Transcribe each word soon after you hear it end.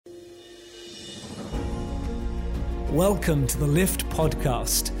Welcome to the Lift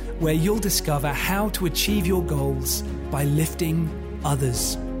podcast, where you'll discover how to achieve your goals by lifting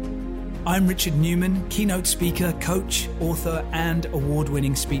others. I'm Richard Newman, keynote speaker, coach, author, and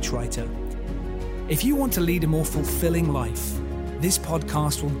award-winning speechwriter. If you want to lead a more fulfilling life, this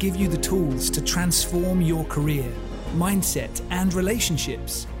podcast will give you the tools to transform your career, mindset, and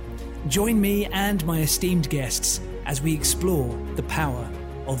relationships. Join me and my esteemed guests as we explore the power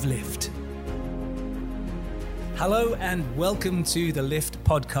of Lift. Hello and welcome to the Lift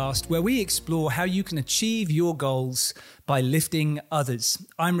podcast, where we explore how you can achieve your goals by lifting others.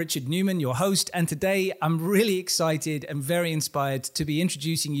 I'm Richard Newman, your host, and today I'm really excited and very inspired to be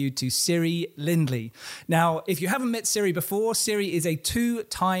introducing you to Siri Lindley. Now, if you haven't met Siri before, Siri is a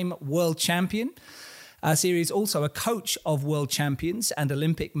two-time world champion. Siri is also a coach of world champions and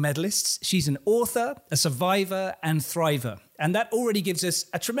Olympic medalists. She's an author, a survivor, and thriver. And that already gives us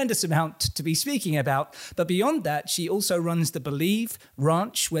a tremendous amount to be speaking about. But beyond that, she also runs the Believe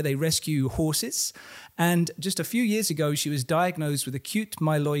Ranch, where they rescue horses. And just a few years ago, she was diagnosed with acute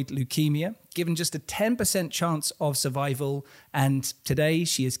myeloid leukemia, given just a 10% chance of survival. And today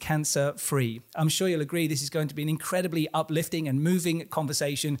she is cancer-free. I'm sure you'll agree this is going to be an incredibly uplifting and moving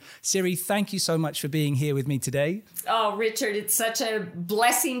conversation. Siri, thank you so much for being here with me today. Oh, Richard, it's such a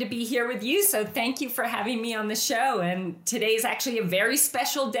blessing to be here with you. So thank you for having me on the show. And today is actually a very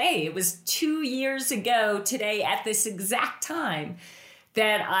special day. It was 2 years ago today at this exact time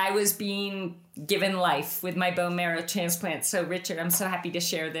that I was being given life with my bone marrow transplant. So Richard, I'm so happy to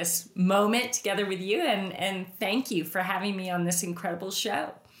share this moment together with you, and thank you for having me on this incredible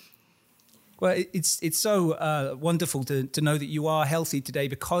show. Well, it's so wonderful to know that you are healthy today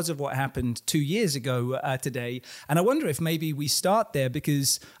because of what happened 2 years ago today. And I wonder if maybe we start there,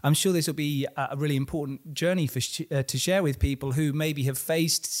 because I'm sure this will be a really important journey to share with people who maybe have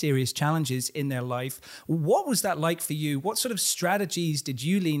faced serious challenges in their life. What was that like for you? What sort of strategies did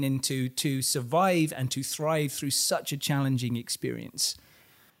you lean into to survive and to thrive through such a challenging experience?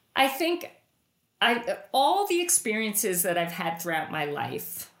 I think all the experiences that I've had throughout my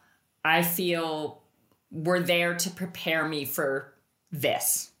life, I feel were there to prepare me for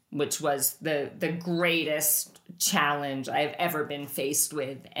this, which was the greatest challenge I've ever been faced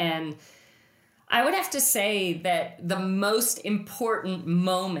with. And I would have to say that the most important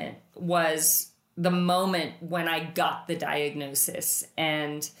moment was the moment when I got the diagnosis.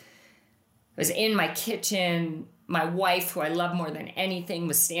 And I was in my kitchen. My wife, who I love more than anything,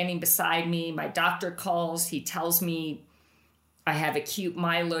 was standing beside me. My doctor calls. He tells me I have acute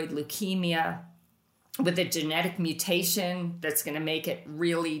myeloid leukemia with a genetic mutation that's going to make it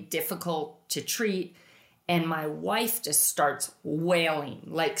really difficult to treat. And my wife just starts wailing,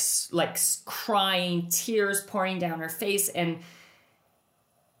 like crying, tears pouring down her face. And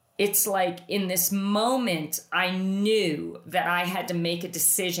it's like in this moment, I knew that I had to make a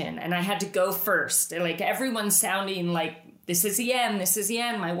decision and I had to go first. And like everyone's sounding like, this is the end. This is the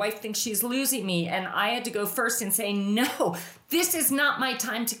end. My wife thinks she's losing me. And I had to go first and say, no, this is not my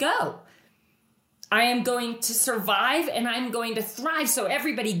time to go. I am going to survive and I'm going to thrive. So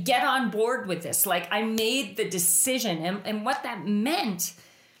everybody get on board with this. Like I made the decision. And what that meant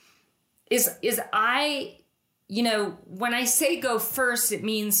is I, when I say go first, it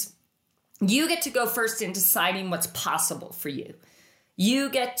means you get to go first in deciding what's possible for you.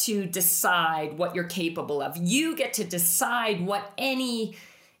 You get to decide what you're capable of. You get to decide what any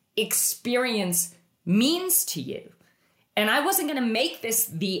experience means to you. And I wasn't going to make this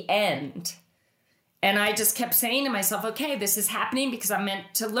the end. And I just kept saying to myself, okay, this is happening because I'm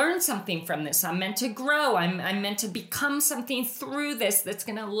meant to learn something from this. I'm meant to grow. I'm meant to become something through this that's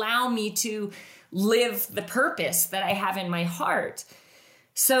going to allow me to live the purpose that I have in my heart.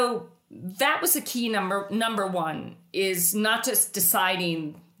 So that was the key number one, is not just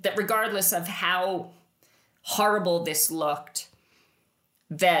deciding that regardless of how horrible this looked,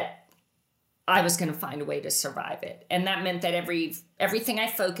 that I was going to find a way to survive it. And that meant that everything I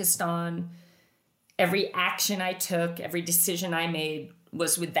focused on, every action I took, every decision I made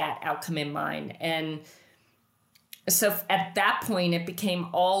was with that outcome in mind. And so at that point, it became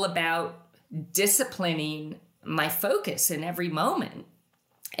all about disciplining my focus in every moment.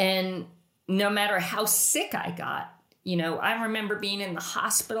 And no matter how sick I got, I remember being in the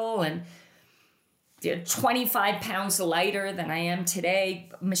hospital and 25 pounds lighter than I am today,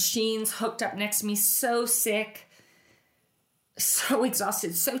 machines hooked up next to me, so sick, so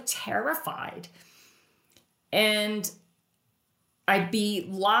exhausted, so terrified. And I'd be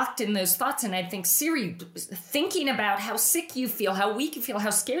locked in those thoughts and I'd think, Siri, thinking about how sick you feel, how weak you feel, how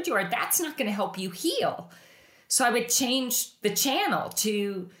scared you are, that's not going to help you heal. So I would change the channel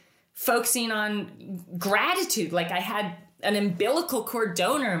to focusing on gratitude. Like I had an umbilical cord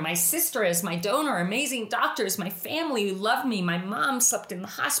donor, my sister as my donor, amazing doctors, my family who loved me. My mom slept in the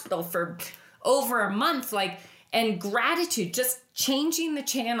hospital for over a month, and gratitude, just changing the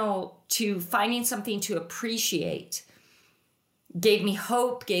channel to finding something to appreciate gave me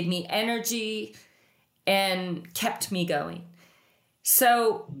hope, gave me energy, and kept me going.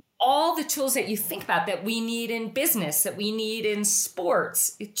 So all the tools that you think about that we need in business, that we need in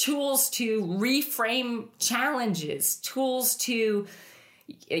sports, tools to reframe challenges, tools to,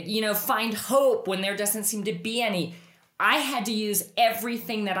 find hope when there doesn't seem to be any. I had to use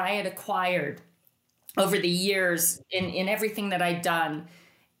everything that I had acquired over the years in everything that I'd done.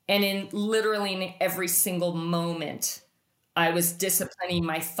 And in literally in every single moment, I was disciplining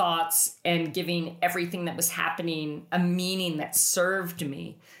my thoughts and giving everything that was happening a meaning that served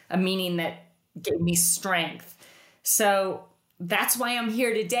me, a meaning that gave me strength. So that's why I'm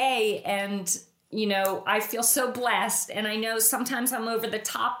here today. And, I feel so blessed. And I know sometimes I'm over the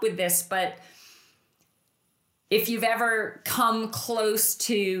top with this, but if you've ever come close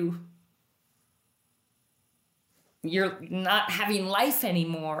to you're not having life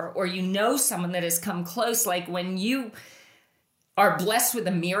anymore, or someone that has come close, like when you are blessed with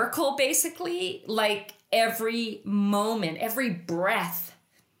a miracle, basically, like every moment, every breath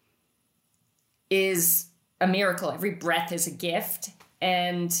is a miracle. Every breath is a gift.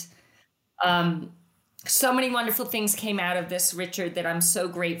 And so many wonderful things came out of this, Richard, that I'm so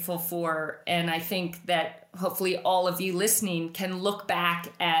grateful for. And I think that hopefully all of you listening can look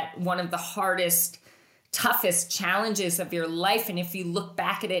back at one of the hardest, toughest challenges of your life. And if you look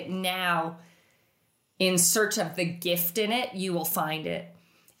back at it now in search of the gift in it, you will find it.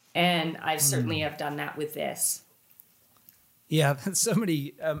 And I certainly have done that with this. Yeah, so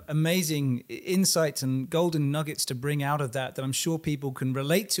many amazing insights and golden nuggets to bring out of that I'm sure people can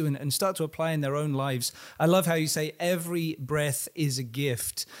relate to and start to apply in their own lives. I love how you say every breath is a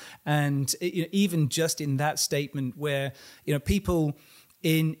gift. And even just in that statement where, people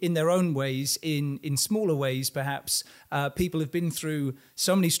in their own ways, in smaller ways, perhaps, people have been through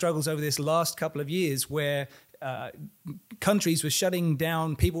so many struggles over this last couple of years where countries were shutting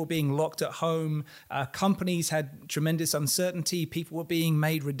down, people were being locked at home, companies had tremendous uncertainty, people were being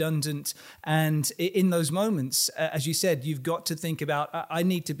made redundant. And in those moments, as you said, you've got to think about, I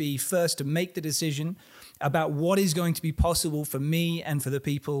need to be first to make the decision about what is going to be possible for me and for the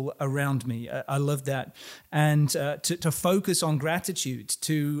people around me. I love that. And to focus on gratitude,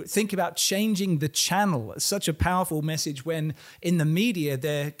 to think about changing the channel. Such a powerful message when in the media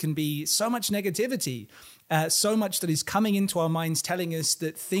there can be so much negativity. So much that is coming into our minds telling us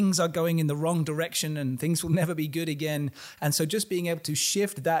that things are going in the wrong direction and things will never be good again. And so just being able to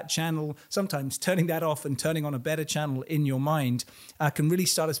shift that channel, sometimes turning that off and turning on a better channel in your mind can really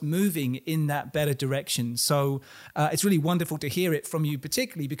start us moving in that better direction. So it's really wonderful to hear it from you,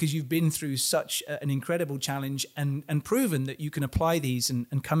 particularly because you've been through such an incredible challenge and proven that you can apply these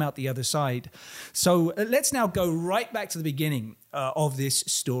and come out the other side. So let's now go right back to the beginning of this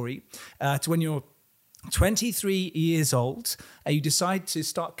story, to when you're 23 years old, you decide to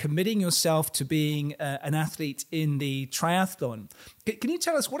start committing yourself to being an athlete in the triathlon. Can you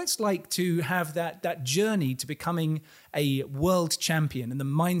tell us what it's like to have that journey to becoming a world champion and the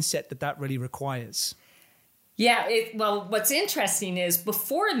mindset that really requires? Yeah, well, what's interesting is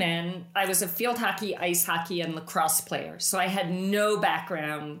before then, I was a field hockey, ice hockey, and lacrosse player. So I had no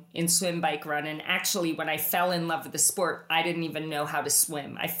background in swim, bike, run. And actually, when I fell in love with the sport, I didn't even know how to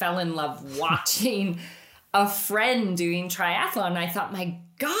swim. I fell in love watching a friend doing triathlon. I thought, my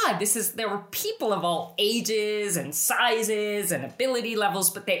God, there were people of all ages and sizes and ability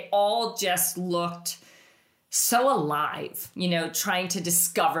levels, but they all just looked so alive, trying to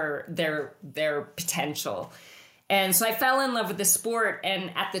discover their potential. And so I fell in love with the sport.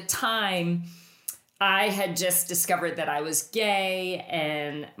 And at the time, I had just discovered that I was gay,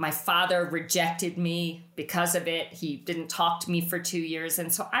 and my father rejected me because of it. He didn't talk to me for 2 years.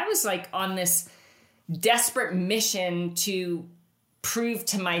 And so I was like on this desperate mission to prove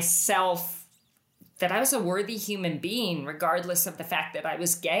to myself that I was a worthy human being, regardless of the fact that I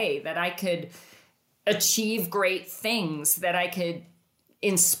was gay, that I could achieve great things, that I could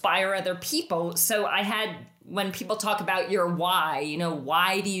inspire other people. So I had, when people talk about your why,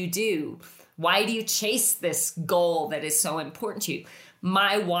 why do you chase this goal that is so important to you?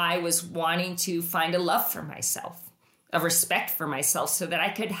 My why was wanting to find a love for myself, a respect for myself, so that I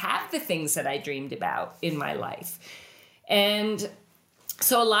could have the things that I dreamed about in my life. And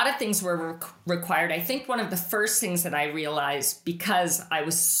so a lot of things were required. I think one of the first things that I realized, because I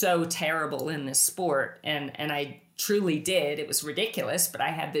was so terrible in this sport and I truly did. It was ridiculous, but I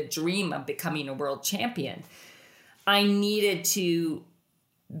had the dream of becoming a world champion. I needed to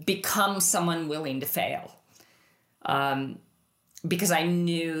become someone willing to fail. Because I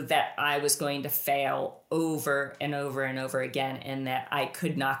knew that I was going to fail over and over and over again, and that I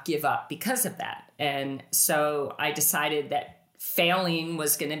could not give up because of that. And so I decided that failing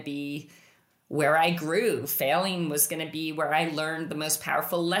was going to be where I grew. Failing was going to be where I learned the most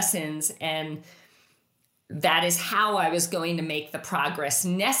powerful lessons. And that is how I was going to make the progress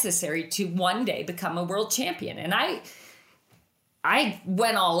necessary to one day become a world champion. And I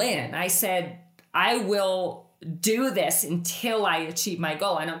went all in. I said, I will do this until I achieve my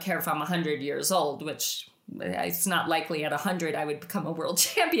goal. I don't care if I'm 100 years old, which it's not likely at 100 I would become a world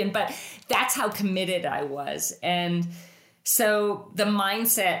champion, but that's how committed I was. And so the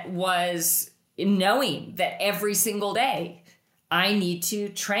mindset was knowing that every single day I need to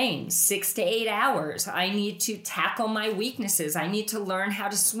train 6 to 8 hours. I need to tackle my weaknesses. I need to learn how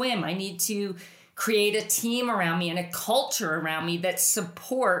to swim. I need to create a team around me and a culture around me that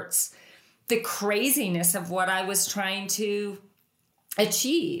supports the craziness of what I was trying to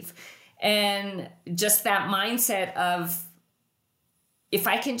achieve. And just that mindset of, if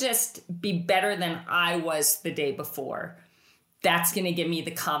I can just be better than I was the day before, that's going to give me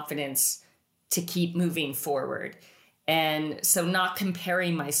the confidence to keep moving forward. And so not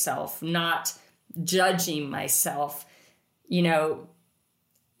comparing myself, not judging myself, knowing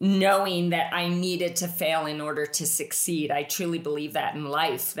that I needed to fail in order to succeed. I truly believe that in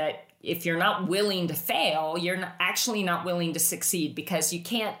life, that if you're not willing to fail, you're actually not willing to succeed, because you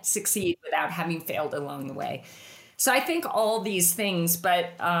can't succeed without having failed along the way. So I think all these things, but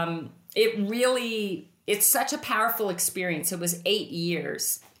it's such a powerful experience. It was 8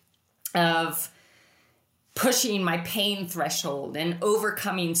 years of pushing my pain threshold and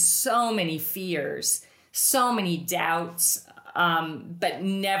overcoming so many fears, so many doubts, but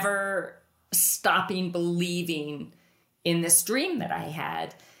never stopping believing in this dream that I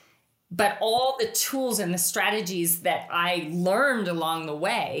had. But all the tools and the strategies that I learned along the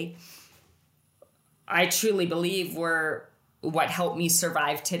way, I truly believe were what helped me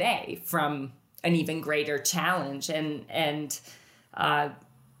survive today from an even greater challenge. I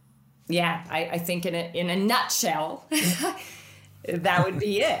think in a nutshell, that would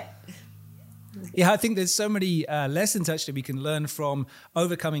be it. Yeah, I think there's so many lessons actually we can learn from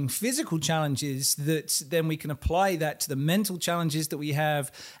overcoming physical challenges, that then we can apply that to the mental challenges that we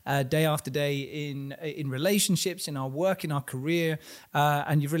have day after day in relationships, in our work, in our career.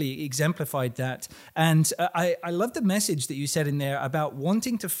 And you've really exemplified that. And I love the message that you said in there about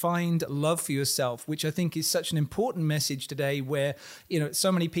wanting to find love for yourself, which I think is such an important message today, where,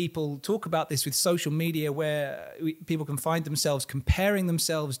 so many people talk about this with social media, where people can find themselves comparing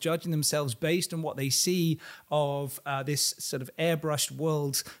themselves, judging themselves based on what they see of this sort of airbrushed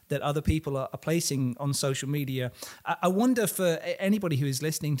world that other people are placing on social media. I wonder, for anybody who is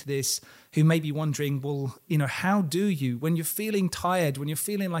listening to this, who may be wondering, well, how do you, when you're feeling tired, when you're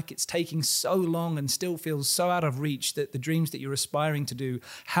feeling like it's taking so long and still feels so out of reach, that the dreams that you're aspiring to do,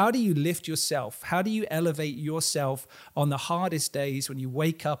 how do you lift yourself? How do you elevate yourself on the hardest days when you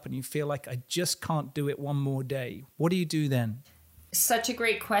wake up and you feel like, I just can't do it one more day? What do you do then? Such a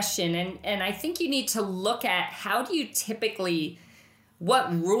great question. And I think you need to look at, how do you typically,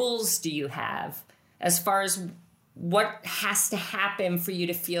 what rules do you have as far as what has to happen for you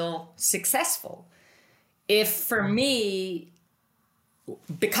to feel successful? If for me,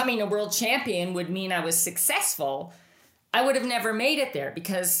 becoming a world champion would mean I was successful, I would have never made it there,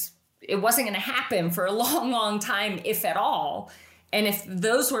 because it wasn't going to happen for a long, long time, if at all. And if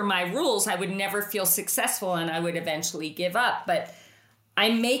those were my rules, I would never feel successful and I would eventually give up. But I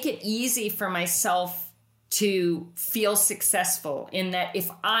make it easy for myself to feel successful, in that if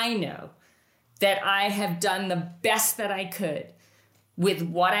I know that I have done the best that I could with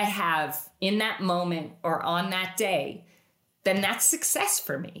what I have in that moment or on that day, then that's success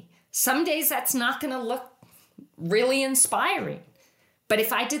for me. Some days that's not going to look really inspiring. But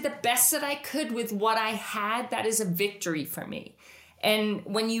if I did the best that I could with what I had, that is a victory for me. And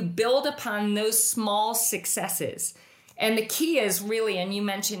when you build upon those small successes, and the key is really, and you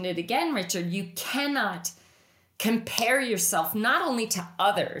mentioned it again, Richard, you cannot compare yourself not only to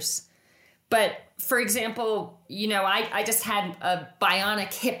others, but for example, I just had a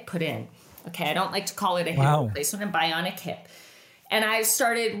bionic hip put in. Okay, I don't like to call it a hip replacement, a bionic hip. And I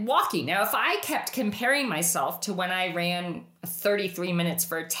started walking. Now, if I kept comparing myself to when I ran 33 minutes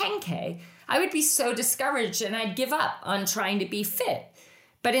for a 10K, I would be so discouraged and I'd give up on trying to be fit.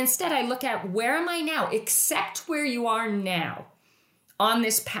 But instead, I look at, where am I now? Accept where you are now. on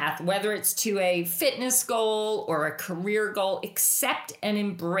this path, whether it's to a fitness goal or a career goal, accept and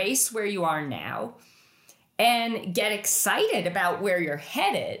embrace where you are now and get excited about where you're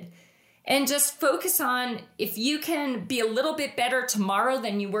headed. And just focus on, if you can be a little bit better tomorrow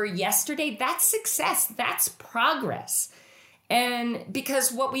than you were yesterday, that's success, that's progress. And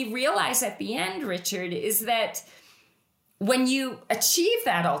because what we realize at the end, Richard, is that when you achieve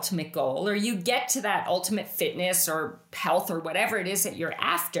that ultimate goal, or you get to that ultimate fitness or health or whatever it is that you're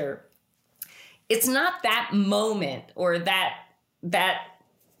after, it's not that moment or that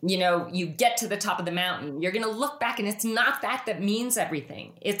you get to the top of the mountain. You're going to look back and it's not that means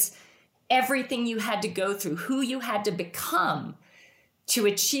everything. It's everything you had to go through, who you had to become to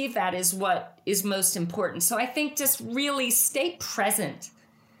achieve that is what is most important. So I think just really stay present.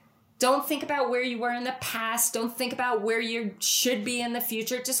 Don't think about where you were in the past. Don't think about where you should be in the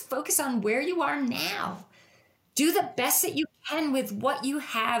future. Just focus on where you are now. Do the best that you can with what you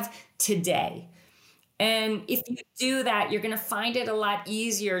have today. And if you do that, you're going to find it a lot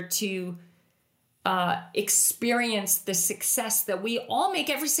easier to experience the success that we all make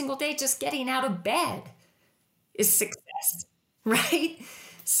every single day. Just getting out of bed is success, right?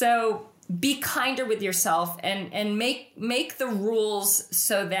 So be kinder with yourself and make the rules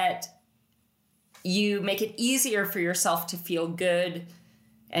so that you make it easier for yourself to feel good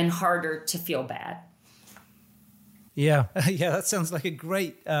and harder to feel bad. Yeah, that sounds like a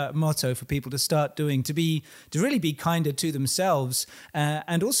great motto for people to start doing, to really be kinder to themselves,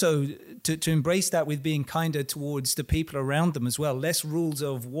 and also to embrace that with being kinder towards the people around them as well. Less rules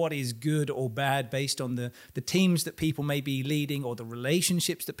of what is good or bad based on the teams that people may be leading or the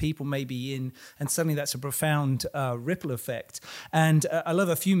relationships that people may be in, and suddenly that's a profound ripple effect. And I love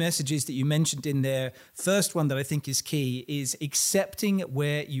a few messages that you mentioned in there. First one that I think is key is accepting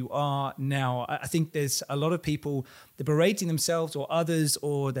where you are now. I think there's a lot of people, they're berating themselves or others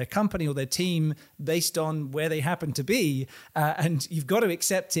or their company or their team based on where they happen to be. And you've got to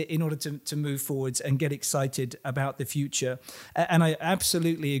accept it in order to move forwards and get excited about the future. And I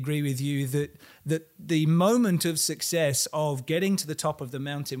absolutely agree with you that the moment of success of getting to the top of the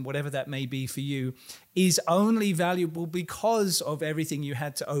mountain, whatever that may be for you, is only valuable because of everything you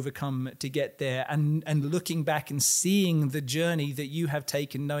had to overcome to get there, and looking back and seeing the journey that you have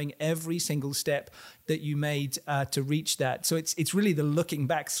taken, knowing every single step that you made to reach that. So it's really the looking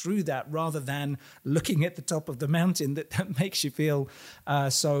back through that rather than looking at the top of the mountain that makes you feel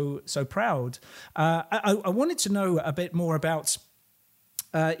so proud. I wanted to know a bit more about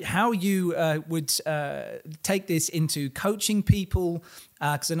how you would take this into coaching people,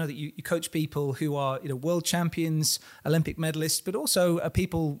 because I know that you coach people who are world champions, Olympic medalists, but also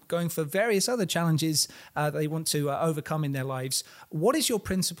people going for various other challenges they want to overcome in their lives. What is your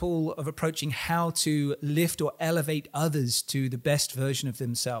principle of approaching how to lift or elevate others to the best version of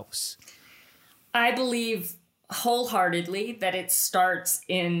themselves? I believe wholeheartedly that it starts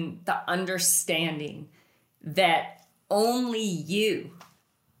in the understanding that only you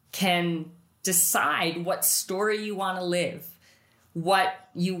can decide what story you want to live, what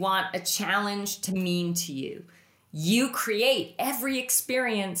you want a challenge to mean to you. You create every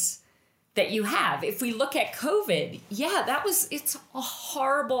experience that you have. If we look at COVID, it's a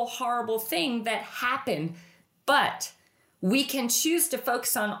horrible, horrible thing that happened, but we can choose to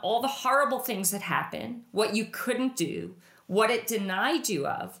focus on all the horrible things that happened, what you couldn't do, what it denied you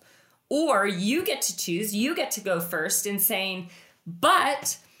of, or you get to choose, you get to go first in saying,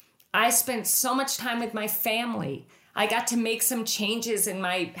 but I spent so much time with my family. I got to make some changes in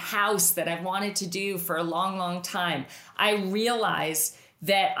my house that I've wanted to do for a long, long time. I realized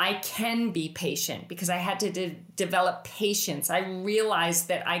that I can be patient because I had to develop patience. I realized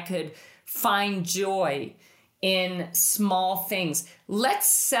that I could find joy in small things. Let's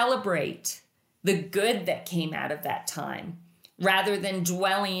celebrate the good that came out of that time rather than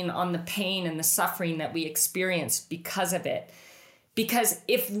dwelling on the pain and the suffering that we experienced because of it. Because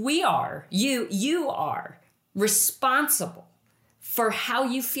if you are responsible for how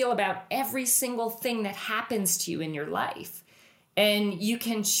you feel about every single thing that happens to you in your life. And you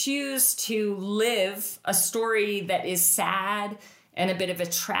can choose to live a story that is sad and a bit of a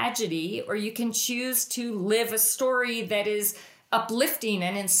tragedy, or you can choose to live a story that is uplifting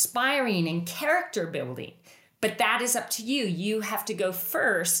and inspiring and character building. But that is up to you. You have to go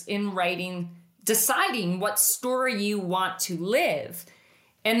first in deciding what story you want to live,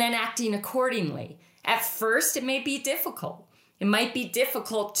 and then acting accordingly. At first, it may be difficult. It might be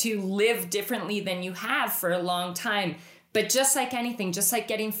difficult to live differently than you have for a long time. But just like anything, just like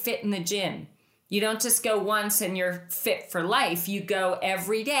getting fit in the gym, you don't just go once and you're fit for life. You go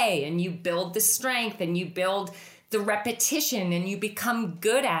every day and you build the strength and you build the repetition and you become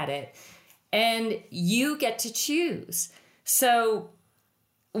good at it, and you get to choose. So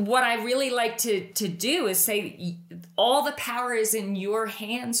what I really like to do is say, all the power is in your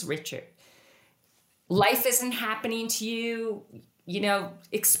hands, Richard. Life isn't happening to you.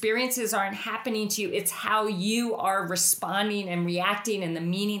 Experiences aren't happening to you. It's how you are responding and reacting and the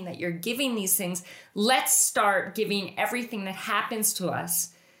meaning that you're giving these things. Let's start giving everything that happens to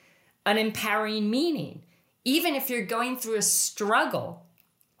us an empowering meaning. Even if you're going through a struggle,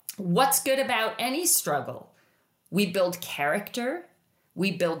 what's good about any struggle? We build character.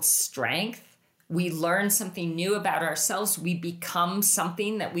 We build strength. We learn something new about ourselves. We become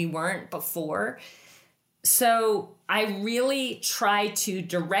something that we weren't before. So I really try to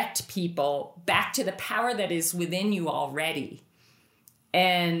direct people back to the power that is within you already,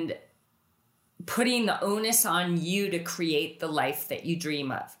 and putting the onus on you to create the life that you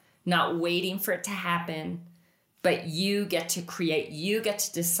dream of, not waiting for it to happen, but you get to create. You get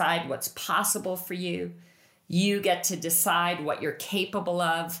to decide what's possible for you. You get to decide what you're capable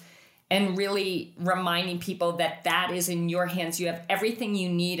of, and really reminding people that that is in your hands. You have everything you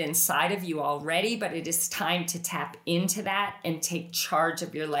need inside of you already, but it is time to tap into that and take charge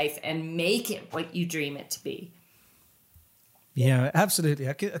of your life and make it what you dream it to be. Yeah, absolutely.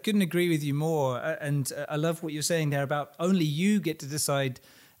 I couldn't agree with you more. And I love what you're saying there about only you get to decide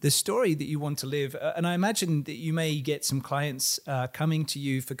the story that you want to live. And I imagine that you may get some clients coming to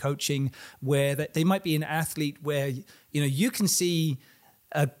you for coaching where they might be an athlete where, you can see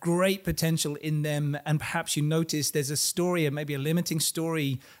a great potential in them, and perhaps you notice there's a story, or maybe a limiting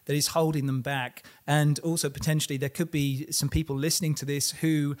story, that is holding them back. And also potentially there could be some people listening to this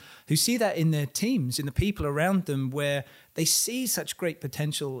who see that in their teams, in the people around them, where they see such great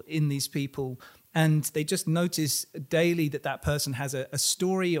potential in these people, and they just notice daily that person has a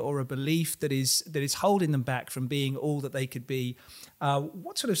story or a belief that is holding them back from being all that they could be.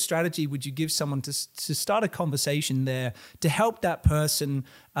 What sort of strategy would you give someone to start a conversation there to help that person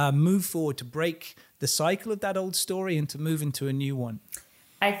move forward, to break the cycle of that old story and to move into a new one?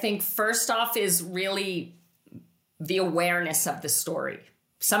 I think first off is really the awareness of the story.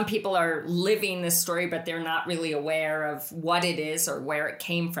 Some people are living this story, but they're not really aware of what it is or where it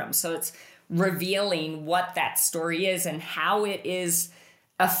came from. So it's revealing what that story is and how it is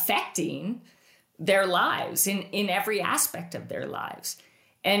affecting their lives in every aspect of their lives.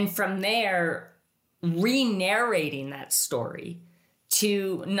 And from there, re-narrating that story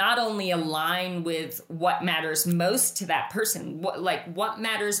to not only align with what matters most to that person, what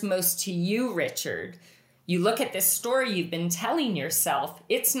matters most to you, Richard. You look at this story you've been telling yourself,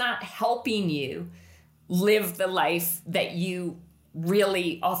 it's not helping you live the life that you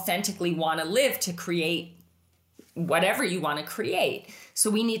really authentically want to live, to create whatever you want to create. So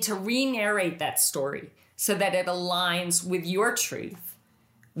we need to re-narrate that story so that it aligns with your truth,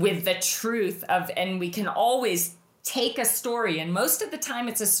 with the truth of, and we can always take a story. And most of the time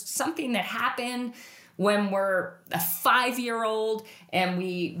it's something that happened when we're a 5-year-old and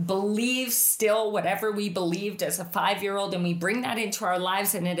we believe still whatever we believed as a 5-year-old, and we bring that into our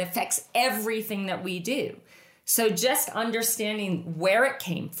lives and it affects everything that we do. So just understanding where it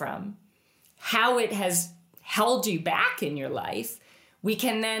came from, how it has held you back in your life, we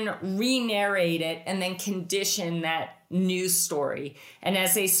can then re-narrate it and then condition that new story. And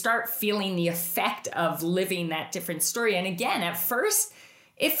as they start feeling the effect of living that different story, and again, at first,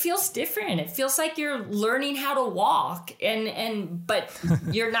 it feels different. It feels like you're learning how to walk, but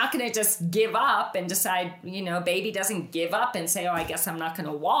you're not going to just give up and decide, baby doesn't give up and say, oh, I guess I'm not going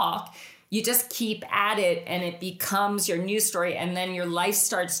to walk. You just keep at it and it becomes your new story, and then your life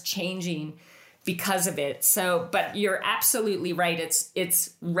starts changing because of it. So, but you're absolutely right.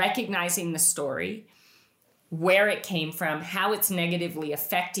 It's recognizing the story, where it came from, how it's negatively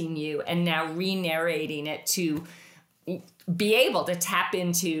affecting you, and now re-narrating it to be able to tap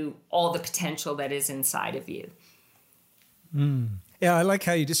into all the potential that is inside of you. Yeah, I like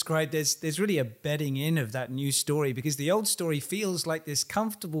how you described there's really a bedding in of that new story, because the old story feels like this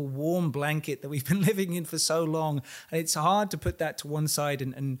comfortable, warm blanket that we've been living in for so long. And it's hard to put that to one side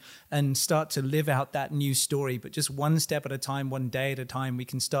and start to live out that new story. But just one step at a time, one day at a time, we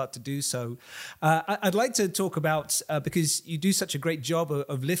can start to do so. I'd like to talk about, because you do such a great job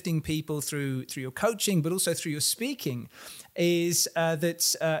of lifting people through your coaching, but also through your speaking. is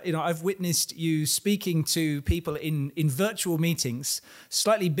that I've witnessed you speaking to people in virtual meetings,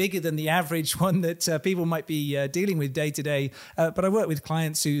 slightly bigger than the average one that people might be dealing with day to day. But I work with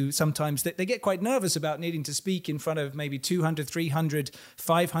clients who sometimes they get quite nervous about needing to speak in front of maybe 200, 300,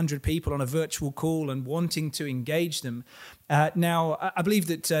 500 people on a virtual call and wanting to engage them. Now, I believe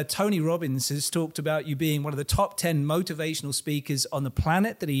that Tony Robbins has talked about you being one of the top 10 motivational speakers on the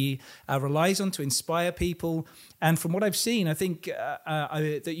planet that he relies on to inspire people. And from what I've seen, I think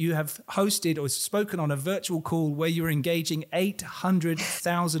that you have hosted or spoken on a virtual call where you're engaging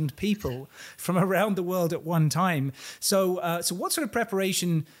 800,000 people from around the world at one time. So what sort of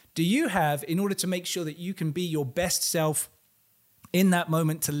preparation do you have in order to make sure that you can be your best self in that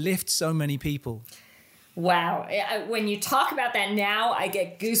moment to lift so many people? Wow. When you talk about that now, I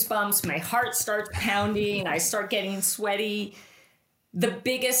get goosebumps. My heart starts pounding. I start getting sweaty. The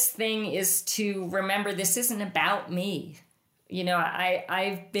biggest thing is to remember this isn't about me.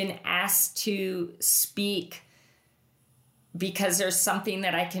 I've been asked to speak because there's something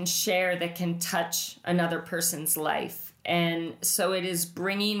that I can share that can touch another person's life. And so it is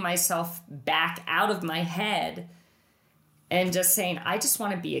bringing myself back out of my head and just saying, I just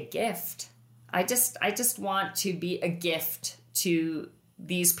want to be a gift. I just want to be a gift to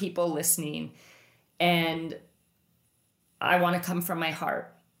these people listening, and I want to come from my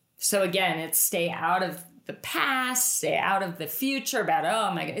heart. So again, it's stay out of the past, stay out of the future about,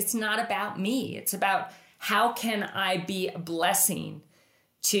 oh my God, it's not about me. It's about how can I be a blessing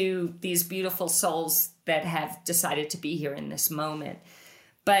to these beautiful souls that have decided to be here in this moment.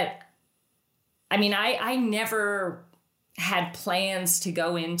 But I mean, I never had plans to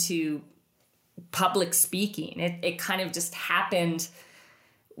go into public speaking. It kind of just happened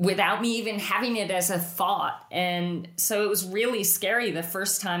without me even having it as a thought. And so it was really scary the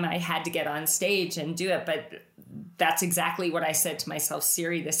first time I had to get on stage and do it. But that's exactly what I said to myself,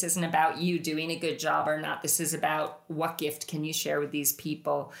 Siri, this isn't about you doing a good job or not. This is about what gift can you share with these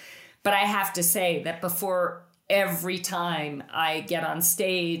people. But I have to say that before every time I get on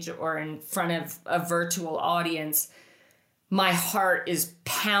stage or in front of a virtual audience, my heart is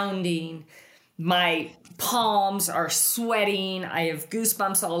pounding. My palms are sweating. I have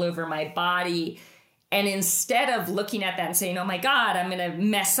goosebumps all over my body. And instead of looking at that and saying, oh my God, I'm going to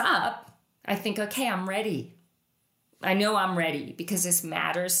mess up, I think, okay, I'm ready. I know I'm ready because this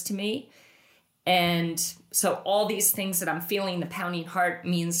matters to me. And so all these things that I'm feeling, the pounding heart,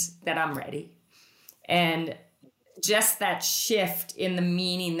 means that I'm ready. And just that shift in the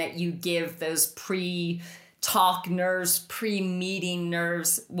meaning that you give those pre-talk nerves, pre-meeting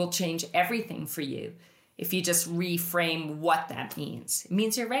nerves will change everything for you. If you just reframe what that means, it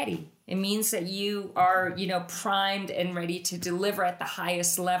means you're ready. It means that you are, primed and ready to deliver at the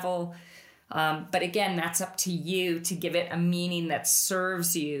highest level. But again, that's up to you to give it a meaning that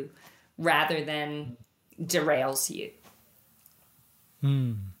serves you rather than derails you.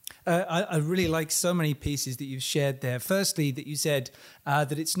 I really like so many pieces that you've shared there. Firstly, that you said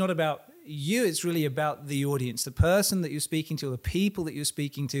that it's not about you, it's really about the audience, the person that you're speaking to, the people that you're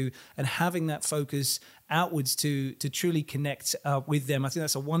speaking to, and having that focus outwards to truly connect with them. I think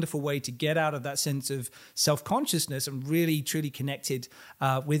that's a wonderful way to get out of that sense of self-consciousness and really truly connected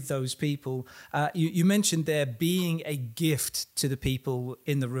with those people. You mentioned there being a gift to the people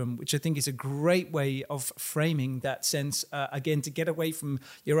in the room, which I think is a great way of framing that sense, again, to get away from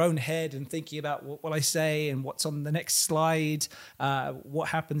your own head and thinking about what will I say and what's on the next slide, what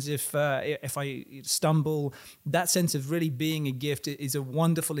happens if I stumble. That sense of really being a gift is a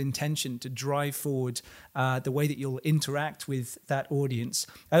wonderful intention to drive forward the way that you'll interact with that audience.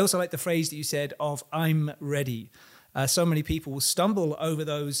 I also like the phrase that you said of I'm ready. So many people will stumble over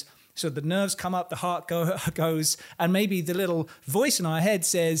those. So the nerves come up, the heart goes, and maybe the little voice in our head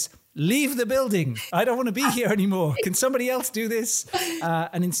says, leave the building. I don't want to be here anymore. Can somebody else do this?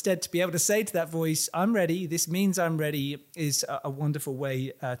 And instead to be able to say to that voice, I'm ready. This means I'm ready is a wonderful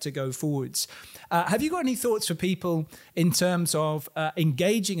way to go forwards. Have you got any thoughts for people in terms of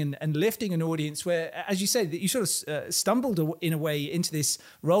engaging and lifting an audience where, as you said, that you sort of stumbled in a way into this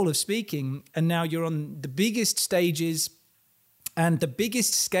role of speaking, and now you're on the biggest stages and the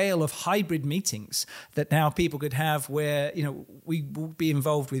biggest scale of hybrid meetings that now people could have, where, we will be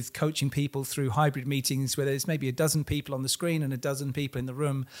involved with coaching people through hybrid meetings where there's maybe a dozen people on the screen and a dozen people in the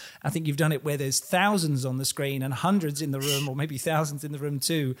room. I think you've done it where there's thousands on the screen and hundreds in the room, or maybe thousands in the room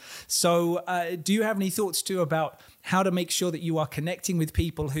too. So do you have any thoughts too about how to make sure that you are connecting with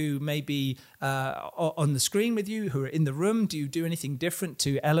people who may be on the screen with you, who are in the room? Do you do anything different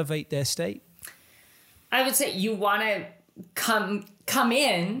to elevate their state? I would say you want to come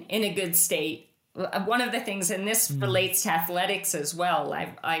in a good state one of the things, and this relates to athletics as well,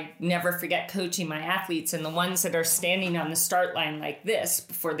 I never forget coaching my athletes, and the ones that are standing on the start line like this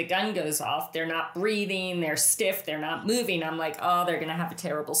before the gun goes off, they're not breathing, they're stiff, they're not moving. I'm like, oh, they're going to have a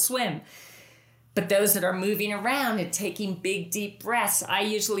terrible swim. But those that are moving around and taking big, deep breaths, I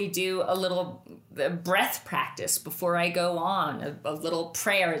usually do a little breath practice before I go on, a little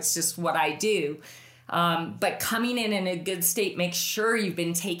prayer. It's just what I do. But coming in a good state, make sure you've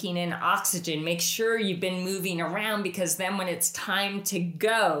been taking in oxygen, make sure you've been moving around, because then when it's time to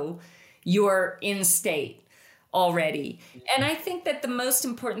go, you're in state already. And I think that the most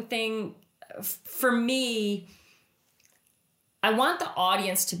important thing for me, I want the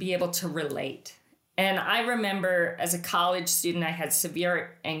audience to be able to relate. And I remember as a college student, I had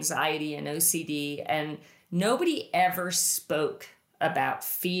severe anxiety and OCD, and nobody ever spoke about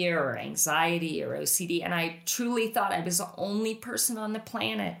fear or anxiety or OCD. And I truly thought I was the only person on the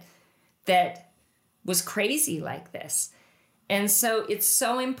planet that was crazy like this. And so it's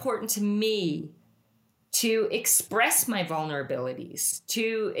so important to me to express my vulnerabilities,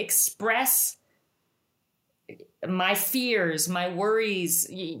 to express my fears, my worries,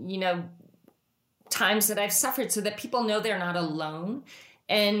 times that I've suffered, so that people know they're not alone.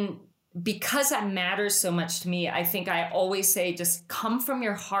 And because that matters so much to me, I think I always say, just come from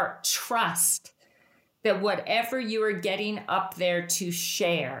your heart. Trust that whatever you are getting up there to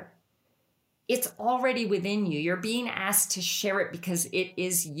share, it's already within you. You're being asked to share it because it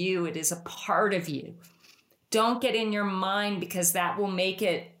is you. It is a part of you. Don't get in your mind, because that will make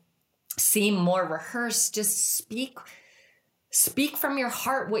it seem more rehearsed. Just speak from your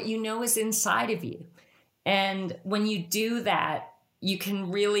heart what you know is inside of you. And when you do that, you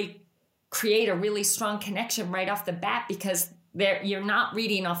can really create a really strong connection right off the bat, because you're not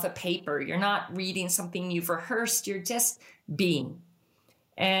reading off a paper. You're not reading something you've rehearsed. You're just being.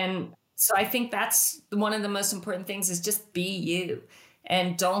 And so I think that's one of the most important things, is just be you.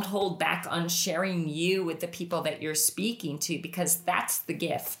 And don't hold back on sharing you with the people that you're speaking to, because that's the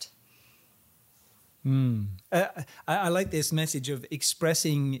gift. I like this message of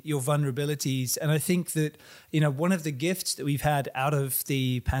expressing your vulnerabilities. And I think that, one of the gifts that we've had out of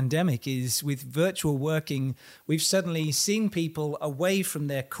the pandemic is, with virtual working, we've suddenly seen people away from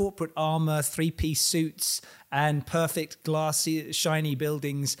their corporate armor, three-piece suits, and perfect glassy, shiny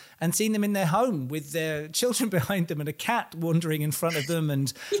buildings, and seen them in their home with their children behind them and a cat wandering in front of them.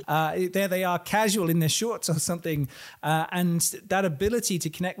 And there they are, casual in their shorts or something. And that ability to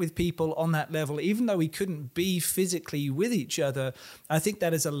connect with people on that level, even though we couldn't be physically with each other, I think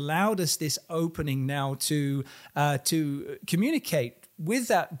that has allowed us this opening now to communicate with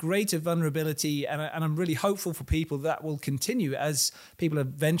that greater vulnerability. And I'm really hopeful for people that will continue as people are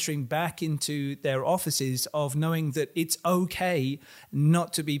venturing back into their offices, of knowing that it's okay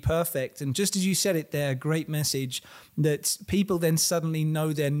not to be perfect. And just as you said it there, great message, that people then suddenly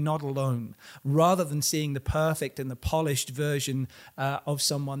know they're not alone. Rather than seeing the perfect and the polished version of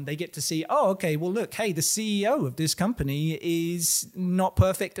someone, they get to see, oh, okay, well, look, hey, the CEO of this company is not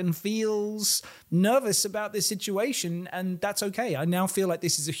perfect and feels nervous about this situation, and that's okay. I now feel like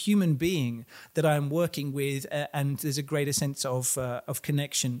this is a human being that I'm working with, and there's a greater sense of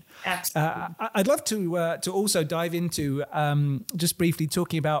connection. Absolutely. I'd love to also dive into just briefly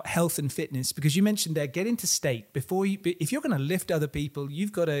talking about health and fitness, because you mentioned there, get into state before you. If you're going to lift other people,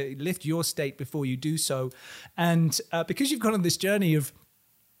 you've got to lift your state before you do so. And because you've gone on this journey of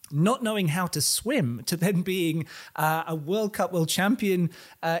not knowing how to swim to then being a World Cup world champion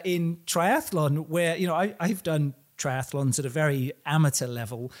in triathlon, where I've done triathlons at a very amateur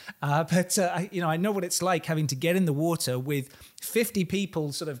level, but I know what it's like having to get in the water with 50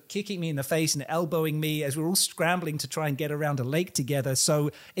 people sort of kicking me in the face and elbowing me as we're all scrambling to try and get around a lake together.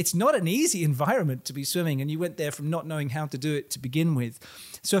 So it's not an easy environment to be swimming, and you went there from not knowing how to do it to begin with.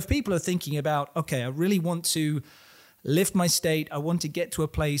 So if people are thinking about, okay, I really want to lift my state, I want to get to a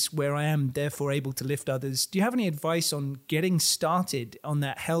place where I am therefore able to lift others, do you have any advice on getting started on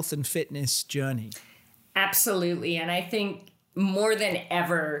that health and fitness journey? Absolutely. And I think more than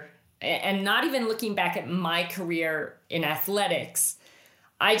ever, and not even looking back at my career in athletics,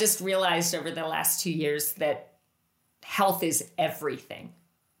 I just realized over the last 2 years that health is everything.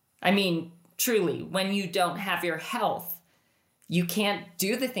 I mean, truly, when you don't have your health, you can't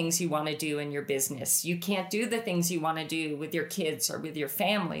do the things you want to do in your business. You can't do the things you want to do with your kids or with your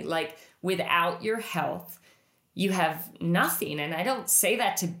family. Like, without your health, you have nothing. And I don't say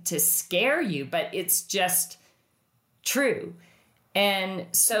that to scare you, but it's just true. And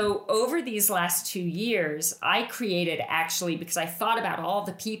so over these last 2 years, I created, actually, because I thought about all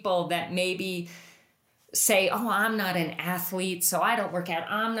the people that maybe say, oh, I'm not an athlete, so I don't work out.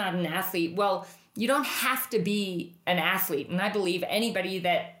 I'm not an athlete. Well, you don't have to be an athlete. And I believe anybody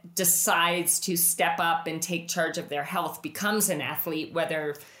that decides to step up and take charge of their health becomes an athlete,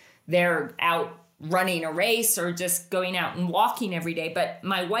 whether they're out running a race or just going out and walking every day. But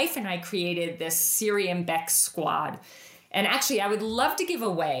my wife and I created this Siri and Beck squad. And actually, I would love to give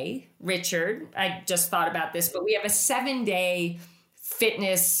away, Richard, I just thought about this, but we have a 7-day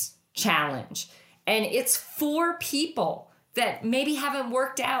fitness challenge. And it's for people that maybe haven't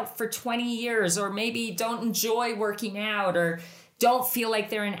worked out for 20 years or maybe don't enjoy working out or don't feel like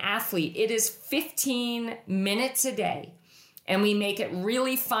they're an athlete. It is 15 minutes a day. And we make it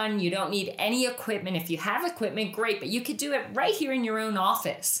really fun. You don't need any equipment. If you have equipment, great, but you could do it right here in your own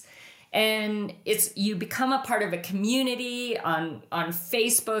office. And you become a part of a community on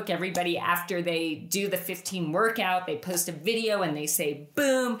Facebook. Everybody, after they do the 15 workout, they post a video and they say,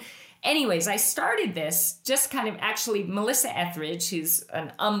 boom. Anyways, I started this just kind of actually Melissa Etheridge, who's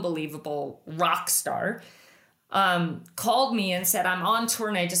an unbelievable rock star, called me and said, I'm on tour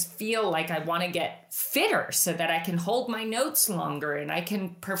and I just feel like I want to get fitter so that I can hold my notes longer and I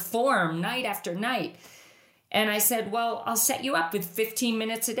can perform night after night. And I said, well, I'll set you up with 15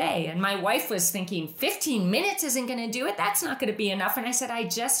 minutes a day. And my wife was thinking, 15 minutes isn't going to do it. That's not going to be enough. And I said, I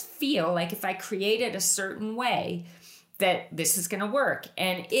just feel like if I create it a certain way, that this is going to work.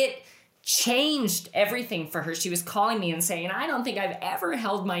 And it changed everything for her. She was calling me and saying, I don't think I've ever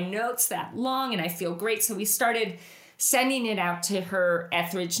held my notes that long and I feel great. So we started sending it out to her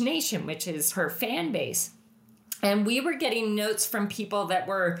Etheridge Nation, which is her fan base. And we were getting notes from people that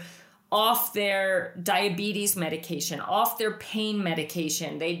were off their diabetes medication, off their pain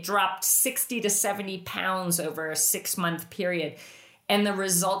medication. They dropped 60 to 70 pounds over a 6-month period. And the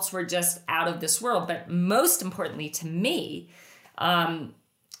results were just out of this world. But most importantly to me,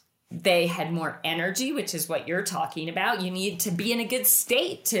 they had more energy, which is what you're talking about. You need to be in a good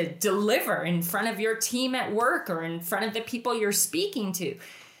state to deliver in front of your team at work or in front of the people you're speaking to.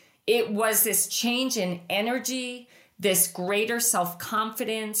 It was this change in energy, this greater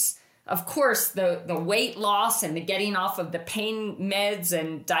self-confidence. Of course, the weight loss and the getting off of the pain meds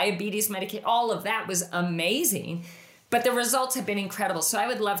and diabetes medication, all of that was amazing. But the results have been incredible. So I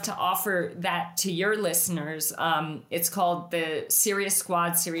would love to offer that to your listeners. It's called the Sirius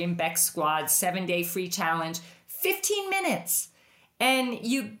Squad, Siri and Beck Squad, 7-day free challenge, 15 minutes. And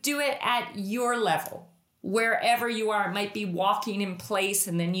you do it at your level, wherever you are. It might be walking in place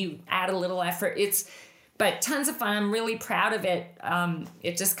and then you add a little effort. But tons of fun. I'm really proud of it.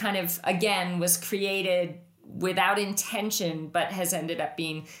 It just kind of, again, was created without intention, but has ended up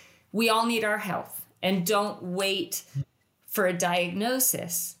being, we all need our health. And don't wait for a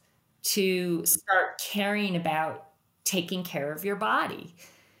diagnosis to start caring about taking care of your body.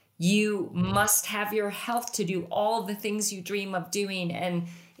 You must have your health to do all the things you dream of doing. And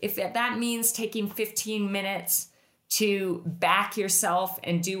if that means taking 15 minutes to back yourself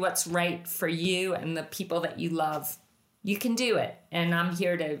and do what's right for you and the people that you love, you can do it. And I'm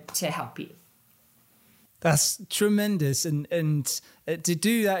here to help you. That's tremendous. And to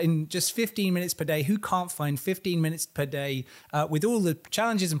do that in just 15 minutes per day, who can't find 15 minutes per day with all the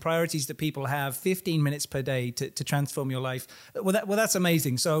challenges and priorities that people have, 15 minutes per day to transform your life? Well, that's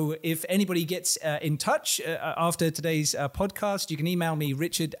amazing. So if anybody gets in touch after today's podcast, you can email me,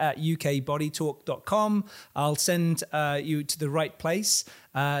 richard@ukbodytalk.com. I'll send you to the right place.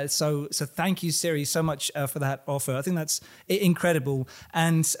 So thank you, Siri, so much for that offer. I think that's incredible.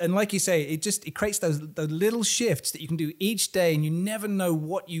 And like you say, it creates those little shifts that you can do each day, and you never know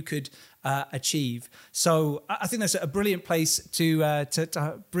what you could achieve. So I think that's a brilliant place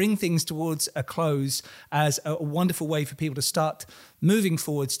to bring things towards a close, as a wonderful way for people to start moving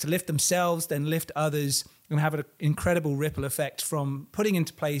forwards, to lift themselves, then lift others, and have an incredible ripple effect from putting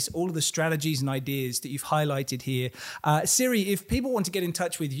into place all of the strategies and ideas that you've highlighted here. Siri, if people want to get in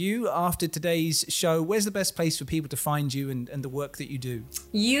touch with you after today's show, where's the best place for people to find you and the work that you do?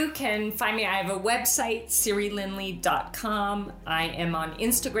 You can find me. I have a website, SiriLindley.com. I am on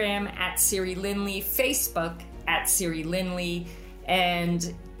Instagram @SiriLindley, Facebook @SiriLindley,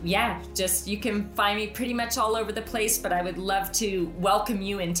 and you can find me pretty much all over the place, but I would love to welcome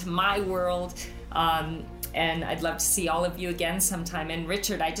you into my world. And I'd love to see all of you again sometime. And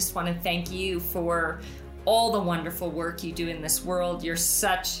Richard, I just want to thank you for all the wonderful work you do in this world. You're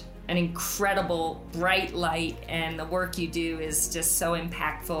such an incredible bright light, and the work you do is just so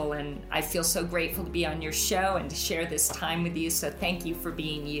impactful. And I feel so grateful to be on your show and to share this time with you. So thank you for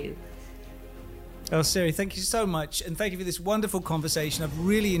being you. Oh, Siri, thank you so much. And thank you for this wonderful conversation. I've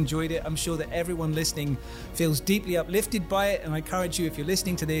really enjoyed it. I'm sure that everyone listening feels deeply uplifted by it. And I encourage you, if you're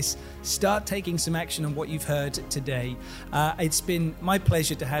listening to this, start taking some action on what you've heard today. It's been my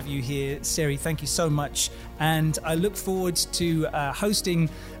pleasure to have you here, Siri. Thank you so much. And I look forward to hosting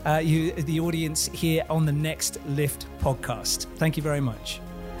you, the audience, here on the next Lift podcast. Thank you very much.